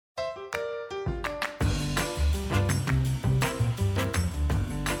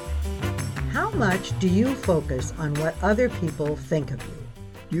much do you focus on what other people think of you?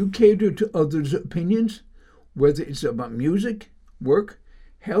 Do you cater to others' opinions, whether it's about music, work,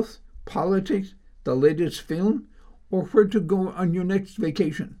 health, politics, the latest film, or where to go on your next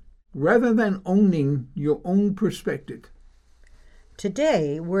vacation, rather than owning your own perspective?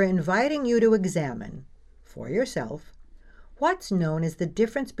 Today, we're inviting you to examine, for yourself, what's known as the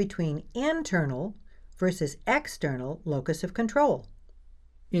difference between internal versus external locus of control.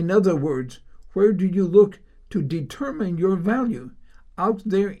 In other words, where do you look to determine your value? Out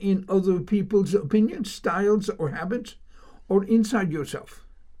there in other people's opinions, styles, or habits, or inside yourself?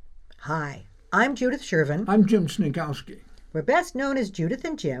 Hi, I'm Judith Shervin. I'm Jim Snikowski. We're best known as Judith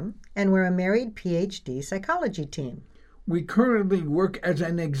and Jim, and we're a married PhD psychology team. We currently work as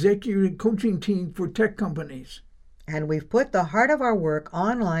an executive coaching team for tech companies. And we've put the heart of our work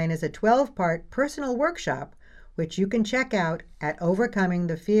online as a 12-part personal workshop, which you can check out at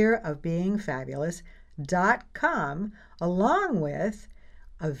overcomingthefearofbeingfabulous.com, along with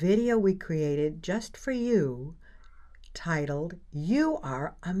a video we created just for you titled, You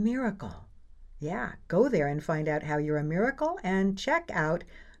Are a Miracle. Yeah, go there and find out how you're a miracle and check out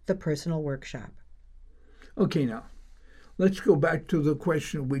the personal workshop. Okay, now, let's go back to the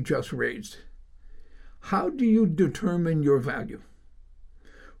question we just raised. How do you determine your value?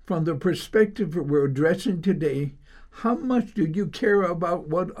 From the perspective we're addressing today, how much do you care about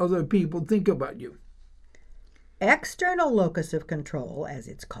what other people think about you? External locus of control, as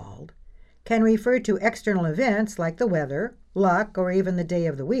it's called, can refer to external events like the weather, luck, or even the day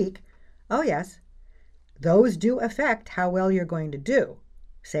of the week. Oh yes, those do affect how well you're going to do,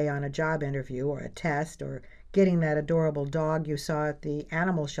 say on a job interview or a test or getting that adorable dog you saw at the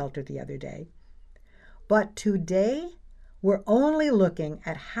animal shelter the other day. But today, we're only looking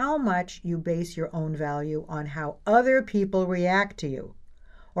at how much you base your own value on how other people react to you,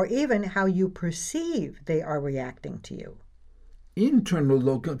 or even how you perceive they are reacting to you. Internal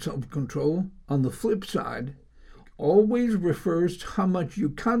locus of control, on the flip side, always refers to how much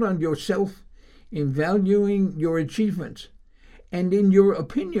you count on yourself in valuing your achievements and in your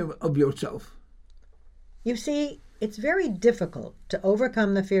opinion of yourself. You see, it's very difficult to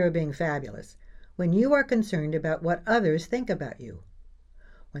overcome the fear of being fabulous when you are concerned about what others think about you.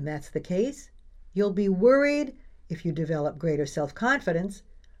 When that's the case, you'll be worried if you develop greater self-confidence,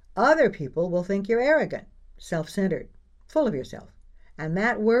 other people will think you're arrogant, self-centered, full of yourself, and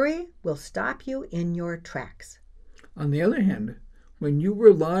that worry will stop you in your tracks. On the other hand, when you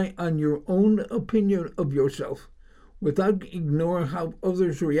rely on your own opinion of yourself without ignoring how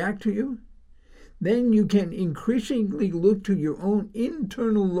others react to you, then you can increasingly look to your own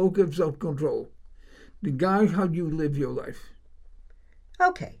internal locus of control to guide how you live your life.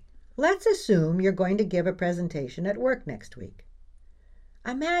 Okay, let's assume you're going to give a presentation at work next week.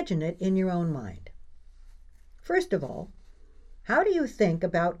 Imagine it in your own mind. First of all, how do you think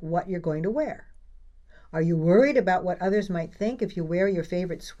about what you're going to wear? Are you worried about what others might think if you wear your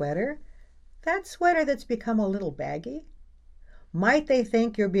favorite sweater? That sweater that's become a little baggy? Might they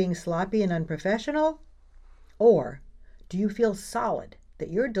think you're being sloppy and unprofessional? Or do you feel solid that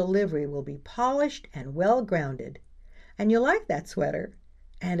your delivery will be polished and well-grounded, and you like that sweater,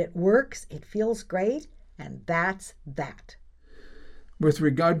 and it works, it feels great, and that's that? With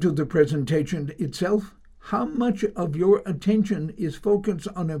regard to the presentation itself, how much of your attention is focused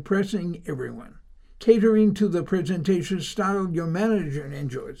on impressing everyone, catering to the presentation style your manager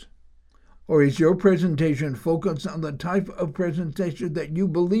enjoys? Or is your presentation focused on the type of presentation that you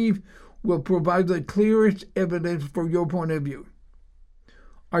believe will provide the clearest evidence for your point of view?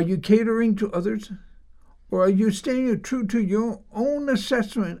 Are you catering to others? Or are you staying true to your own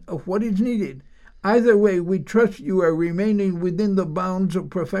assessment of what is needed? Either way, we trust you are remaining within the bounds of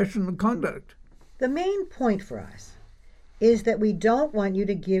professional conduct. The main point for us is that we don't want you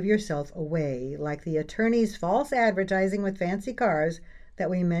to give yourself away like the attorney's false advertising with fancy cars that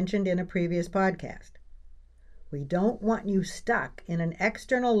we mentioned in a previous podcast. We don't want you stuck in an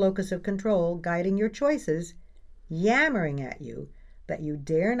external locus of control guiding your choices, yammering at you that you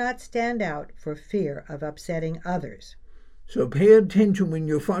dare not stand out for fear of upsetting others. So pay attention when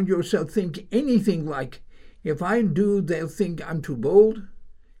you find yourself thinking anything like, if I do, they'll think I'm too bold.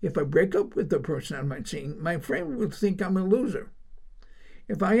 If I break up with the person I'm seeing, my friend will think I'm a loser.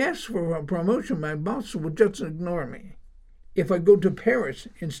 If I ask for a promotion, my boss will just ignore me. If I go to Paris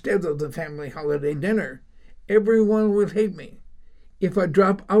instead of the family holiday dinner, everyone will hate me. If I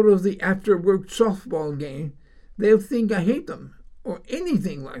drop out of the after-work softball game, they'll think I hate them, or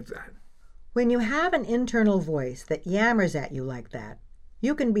anything like that. When you have an internal voice that yammers at you like that,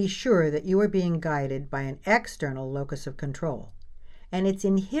 you can be sure that you are being guided by an external locus of control. and it's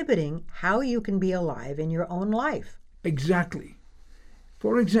inhibiting how you can be alive in your own life. Exactly.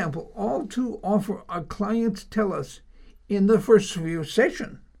 For example, all too often our clients tell us in the first few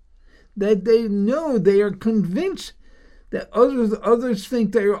sessions that they know, they are convinced that others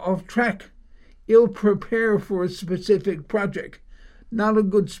think they are off track, ill prepared for a specific project, not a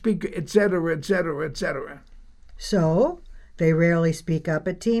good speaker, etc., etc., etc. So, they rarely speak up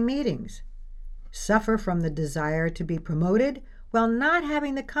at team meetings, suffer from the desire to be promoted while not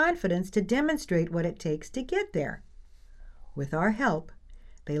having the confidence to demonstrate what it takes to get there. With our help,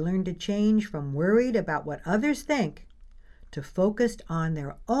 they learn to change from worried about what others think to focused on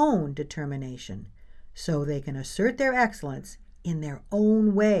their own determination so they can assert their excellence in their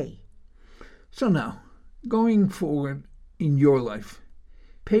own way. So now, going forward in your life,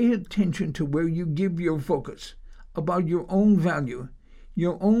 pay attention to where you give your focus about your own value,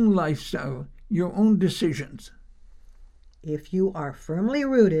 your own lifestyle, your own decisions. If you are firmly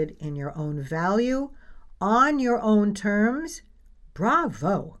rooted in your own value, on your own terms,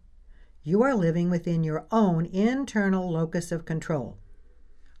 bravo! You are living within your own internal locus of control.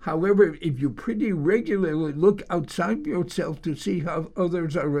 However, if you pretty regularly look outside yourself to see how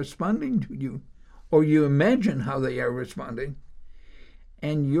others are responding to you, or you imagine how they are responding,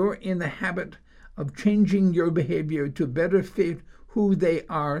 and you're in the habit of changing your behavior to better fit who they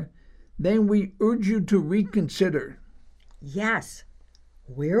are, then we urge you to reconsider. Yes,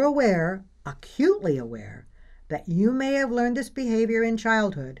 we're aware, acutely aware, that you may have learned this behavior in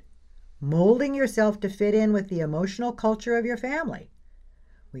childhood, molding yourself to fit in with the emotional culture of your family.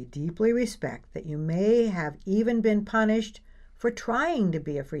 We deeply respect that you may have even been punished for trying to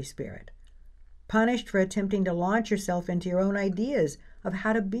be a free spirit, punished for attempting to launch yourself into your own ideas of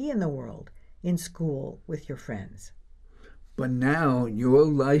how to be in the world, in school, with your friends. But now your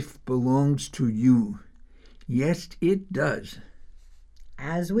life belongs to you. Yes, it does.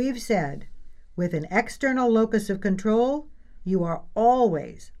 As we've said, with an external locus of control, you are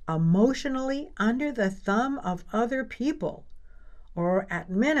always emotionally under the thumb of other people, or at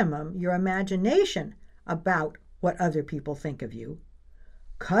minimum, your imagination about what other people think of you,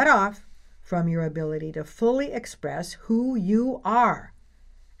 cut off from your ability to fully express who you are.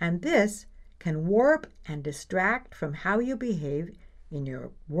 And this can warp and distract from how you behave in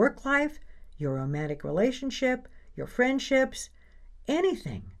your work life, your romantic relationship, your friendships,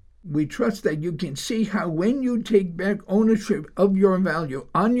 anything. We trust that you can see how when you take back ownership of your value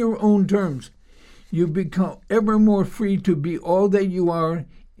on your own terms, you become ever more free to be all that you are.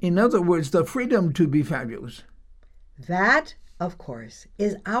 In other words, the freedom to be fabulous. That, of course,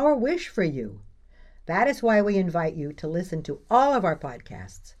 is our wish for you. That is why we invite you to listen to all of our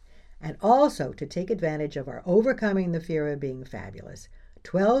podcasts and also to take advantage of our Overcoming the Fear of Being Fabulous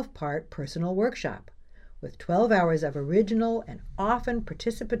 12-part personal workshop with 12 hours of original and often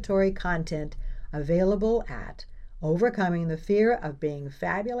participatory content available at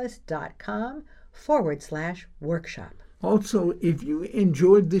overcomingthefearofbeingfabulous.com/workshop. Also, if you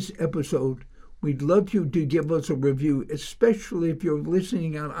enjoyed this episode, we'd love you to give us a review, especially if you're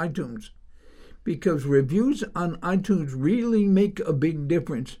listening on iTunes, because reviews on iTunes really make a big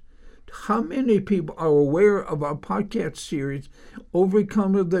difference. How many people are aware of our podcast series,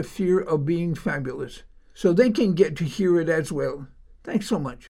 Overcoming the Fear of Being Fabulous, so they can get to hear it as well. Thanks so much.